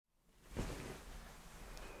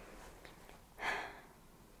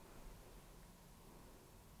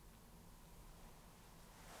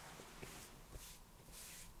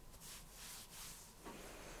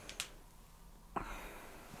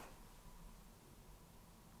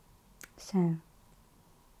So,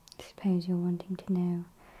 I suppose you're wanting to know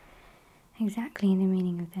exactly the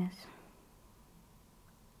meaning of this.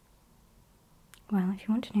 Well, if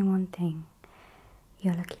you want to know one thing,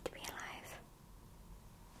 you're lucky to be alive.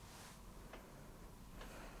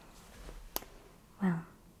 Well,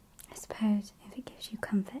 I suppose if it gives you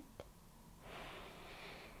comfort,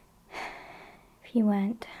 if you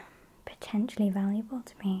weren't potentially valuable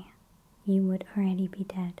to me, you would already be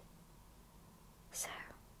dead. So,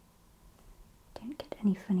 don't get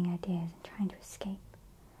any funny ideas and trying to escape,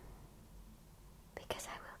 because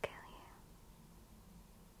I will kill you.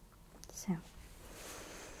 So,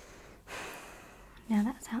 now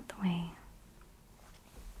that's out the way.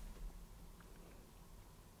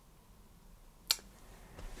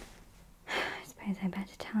 I suppose I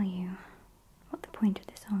better tell you what the point of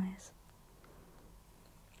this all is.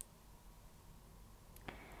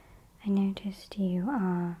 I noticed you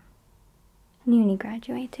are newly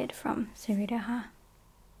graduated from Sarudaha.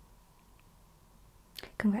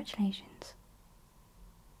 Congratulations.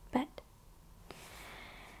 But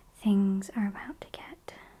things are about to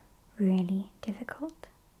get really difficult,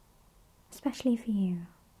 especially for you,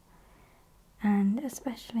 and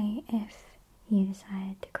especially if you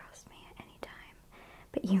decide to cross me at any time.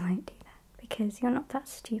 But you won't do that because you're not that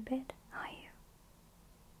stupid, are you?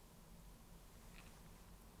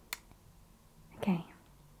 Okay.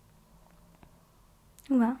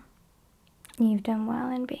 Well, you've done well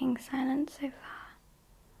in being silent so far.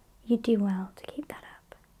 You do well to keep that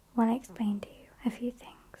up while I explain to you a few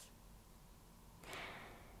things.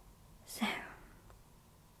 So,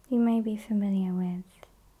 you may be familiar with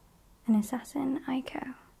an assassin,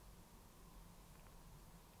 Aiko.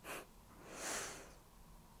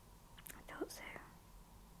 I thought so.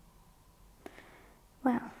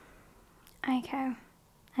 Well, Aiko,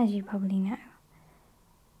 as you probably know,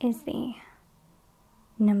 is the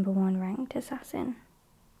 #1 ranked assassin.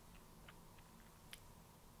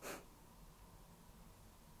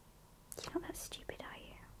 You're not that stupid, are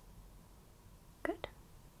you? Good.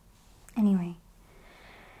 Anyway,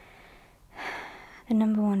 the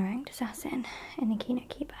 #1 ranked assassin in the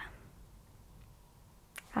Kidnaps.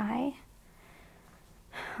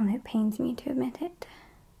 Although it pains me to admit it,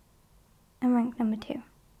 I'm ranked #2.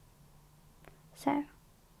 So,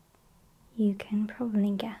 you can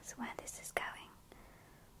probably guess where this is going.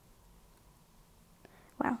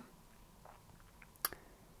 Well,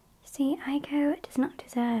 you see, Aiko does not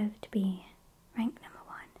deserve to be ranked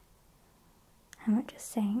 #1. I'm not just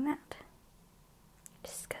saying that.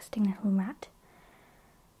 Disgusting little rat.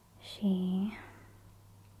 She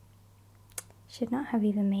should not have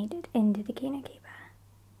even made it into the Kidnaps.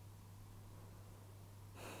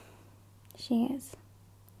 She is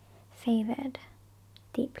favoured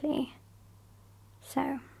deeply.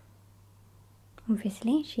 So,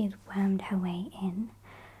 obviously, she has wormed her way in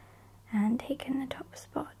and taken the top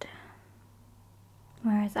spot.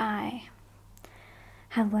 Whereas I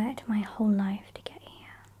have worked my whole life to get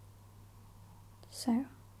here. So,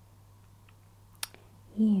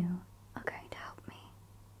 you are going to help me,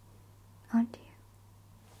 aren't you?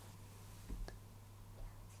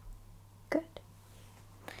 Good.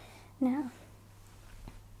 Now,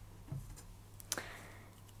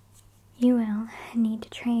 you will need to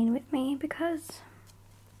train with me because,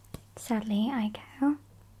 sadly, Aiko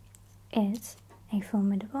is a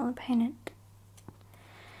formidable opponent.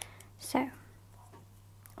 So,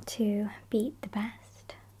 to beat the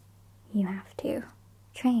best, you have to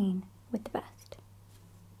train with the best.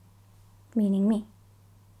 Meaning me.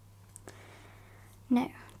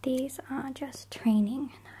 No, these are just training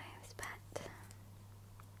knives, but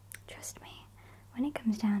trust me, when it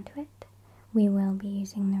comes down to it, we will be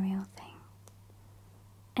using the real thing.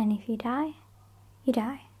 And if you die, you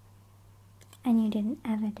die. And you didn't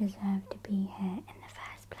ever deserve to be here in the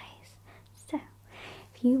first place. So,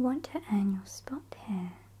 if you want to earn your spot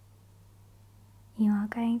here, you are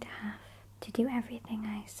going to have to do everything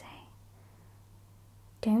I say.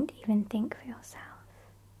 Don't even think for yourself.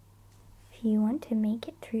 If you want to make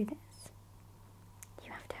it through this,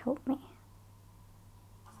 you have to help me.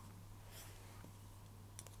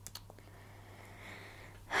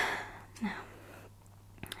 Now,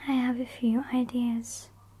 I have a few ideas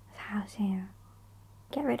of how to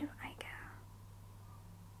get rid of Aiko.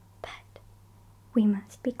 But we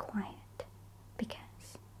must be quiet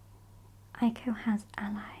because Aiko has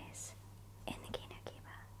allies in the Kidnaps.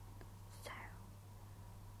 So,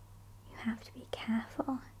 you have to be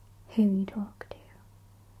careful who you talk to.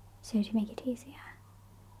 So to make it easier,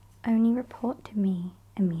 only report to me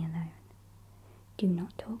and me alone. Do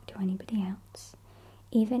not talk to anybody else.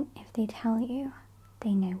 Even if they tell you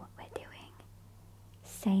they know what we're doing,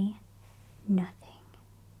 say Nothing.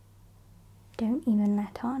 Don't even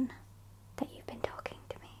let on that you've been talking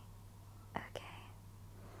to me. Okay.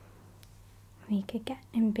 We could get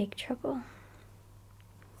in big trouble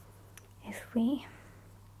if we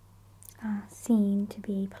are seen to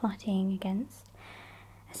be plotting against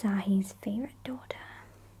Asahi's favourite daughter.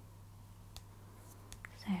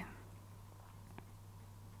 So,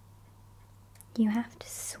 you have to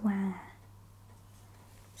swear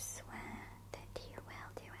that you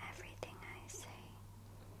will do everything I say.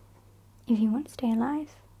 If you want to stay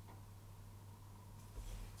alive.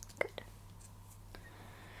 Good.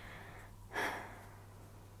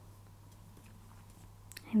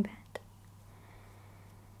 I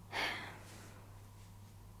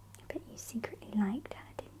bet you secretly liked her,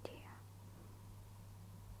 didn't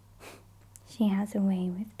you? She has a way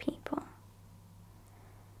with people.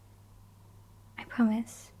 I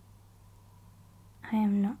promise I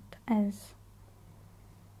am not as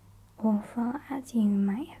awful as you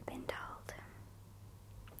might have been told.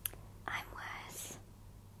 I'm worse.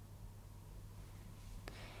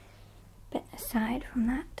 But aside from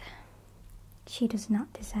that, she does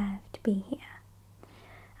not deserve to be here.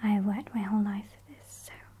 I have worked my whole life for this,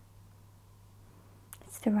 so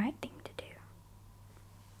it's the right thing to do.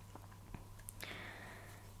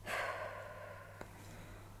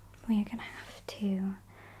 We are gonna have to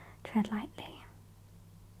tread lightly.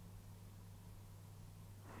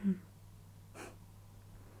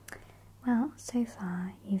 Well, so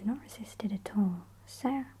far you've not resisted at all, so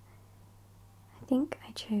I think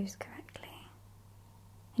I chose correctly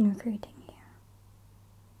in recruiting you.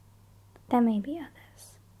 There may be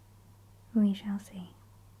others. We shall see.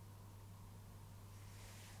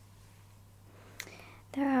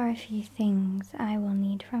 There are a few things I will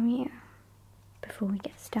need from you before we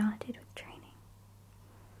get started with training.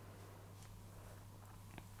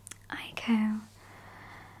 Aiko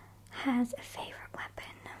has a favourite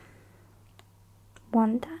weapon.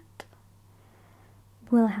 One that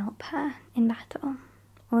will help her in battle.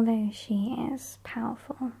 Although she is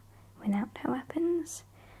powerful without her weapons,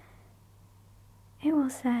 it will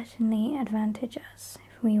certainly advantage us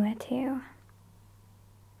if we were to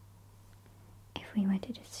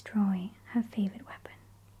destroy her favourite weapon.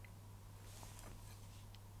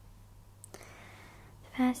 The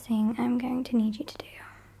first thing I'm going to need you to do,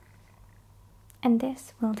 and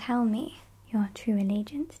this will tell me your true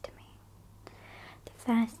allegiance to me, the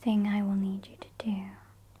first thing I will need you to do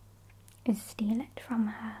is steal it from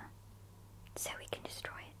her so we can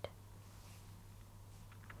destroy it.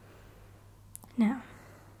 Now,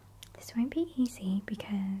 this won't be easy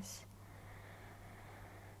because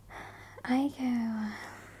Aiko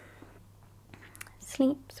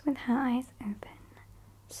sleeps with her eyes open,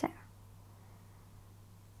 so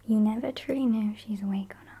you never truly know if she's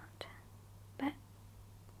awake or not. But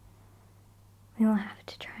we will have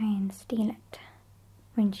to try and steal it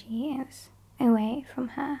when she is away from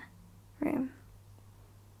her room.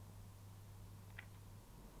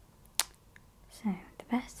 So the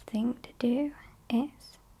best thing to do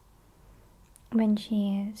is, when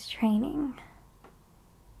she is training,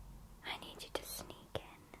 I need you to sneak in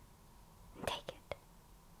and take it,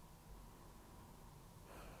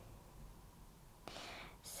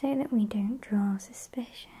 so that we don't draw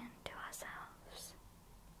suspicion to ourselves.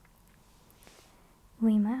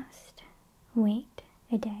 We must wait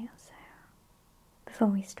a day or so before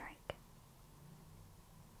we strike.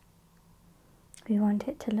 We want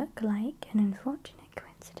it to look like an unfortunate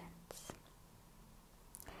coincidence.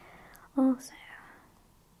 Also,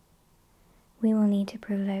 we will need to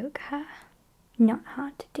provoke her. Not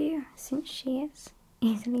hard to do, since she is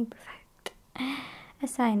easily provoked. A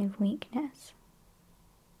sign of weakness.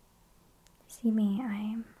 See me, I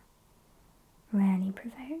am rarely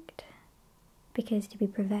provoked. Because to be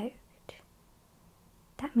provoked,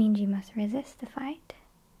 that means you must resist the fight,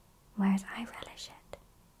 whereas I relish it.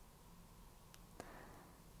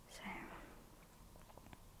 So,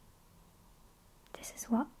 this is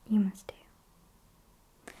what you must do.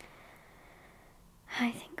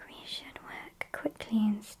 I think we should work quickly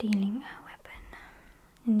in stealing her weapon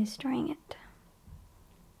and destroying it.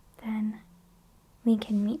 Then we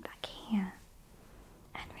can meet back here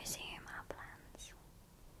and resume our plans.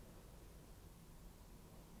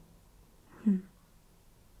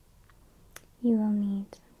 You will need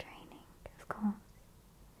some training, of course.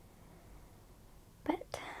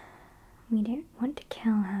 But we don't want to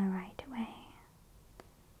kill her right away.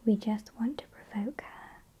 We just want to provoke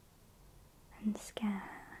her and scare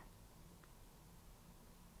her.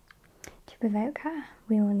 To provoke her,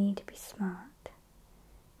 we will need to be smart.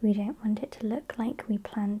 We don't want it to look like we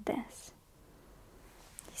planned this.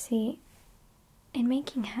 You see, in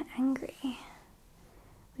making her angry,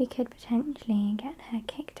 we could potentially get her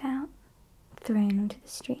kicked out, thrown onto the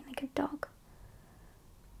street like a dog.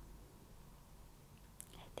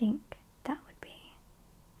 I think that would be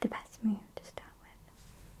the best move to start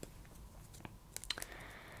with.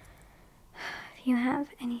 If you have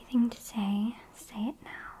anything to say it now.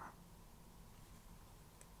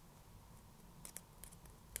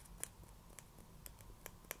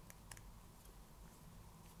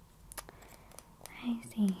 I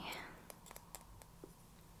see.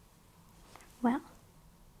 Well,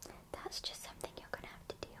 that's just something you're going to have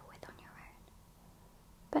to deal with on your own.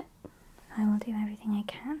 But I will do everything I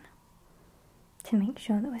can to make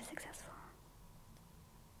sure that we're successful.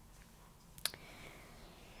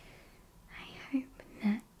 I hope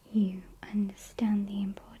that you understand the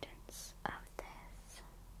importance of this.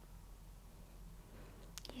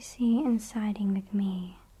 You see, in siding with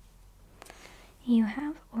me, you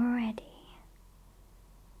have already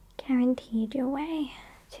guaranteed your way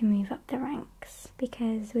to move up the ranks,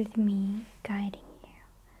 because with me guiding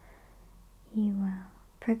you, you will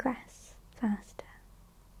progress faster.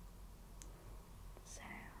 So,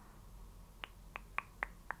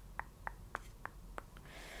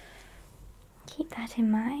 keep that in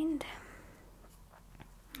mind.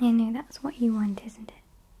 I know that's what you want, isn't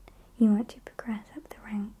it? You want to progress up the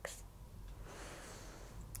ranks.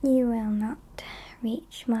 You will not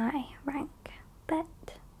reach my rank, but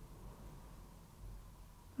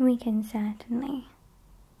we can certainly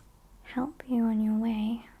help you on your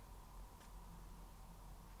way.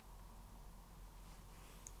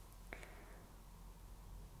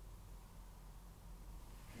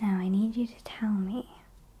 Now I need you to tell me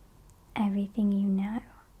everything you know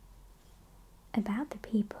about the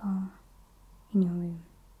people in your room.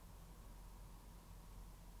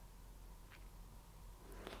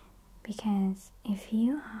 Because if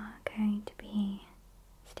you are going to be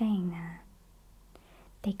staying there,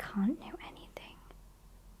 they can't know anything,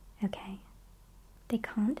 okay? They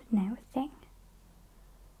can't know a thing.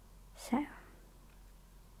 So,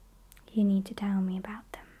 you need to tell me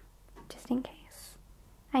about them, just in case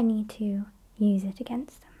I need to use it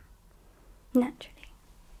against them, naturally.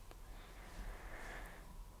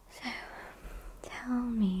 So, tell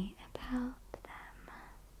me about them.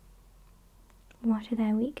 What are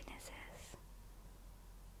their weaknesses?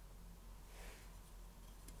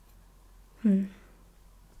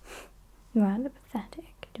 Rather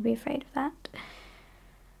pathetic to be afraid of that.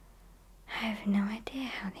 I have no idea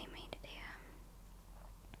how they made it here.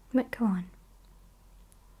 But go on.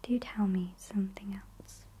 Do tell me something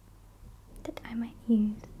else that I might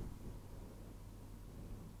use.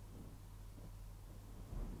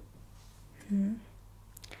 Let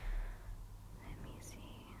me see.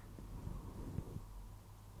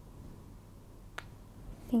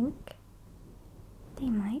 I think they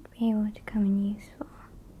might be able to come in useful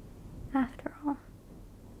after all.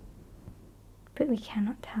 But we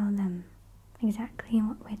cannot tell them exactly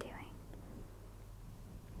what we're doing.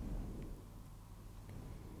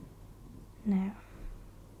 No.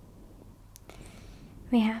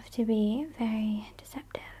 We have to be very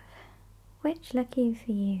deceptive, which, lucky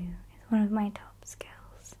for you, is one of my top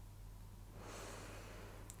skills.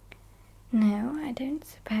 No, I don't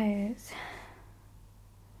suppose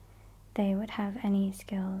they would have any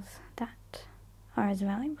skills that are as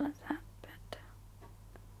valuable as that, but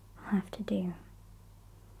I'll have to do.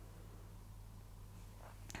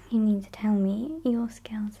 You need to tell me your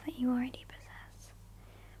skills that you already possess,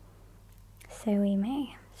 so we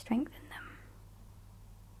may strengthen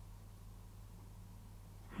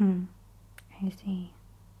them. I see.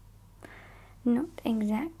 Not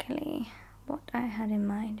exactly what I had in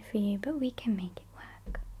mind for you, but we can make it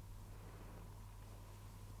work.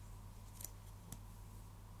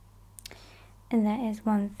 And there is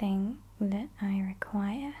one thing that I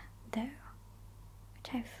require, though,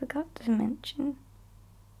 which I forgot to mention.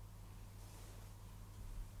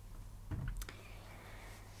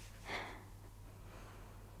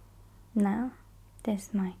 Now,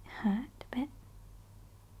 this might hurt a bit,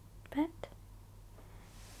 but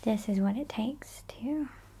this is what it takes to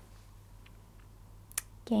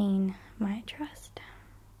gain my trust.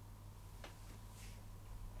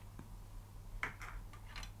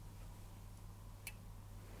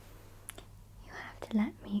 You have to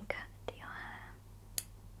let me cut your hair.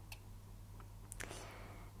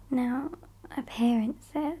 Now,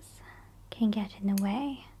 appearances can get in the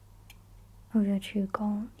way of your true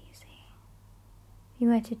goal, you see. If you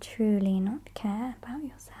were to truly not care about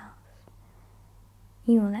yourself,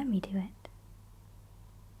 you will let me do it.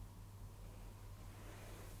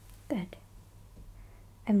 Good.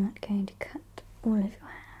 I'm not going to cut all of your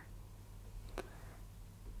hair.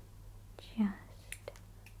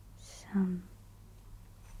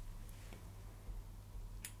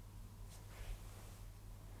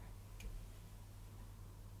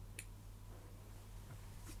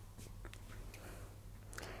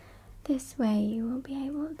 this way you will be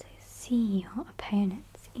able to see your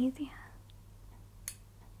opponents easier.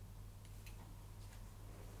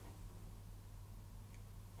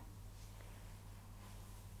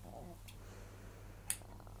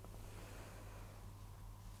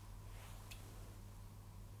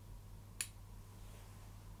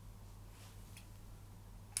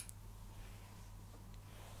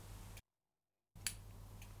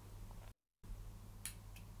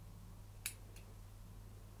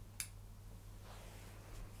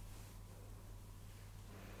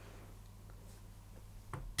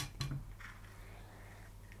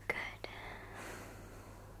 Good.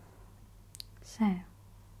 So,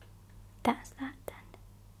 that's that then.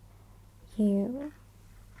 You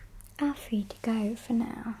are free to go for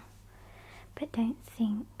now, but don't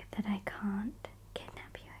think that I can't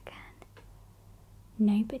kidnap you again.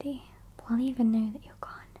 Nobody will even know that you're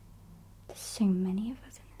gone. There's so many of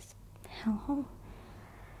us in this hellhole.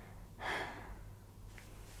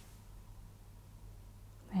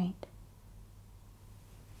 Right.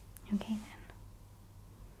 Okay then.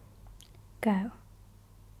 Go.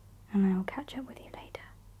 And I will catch up with you later.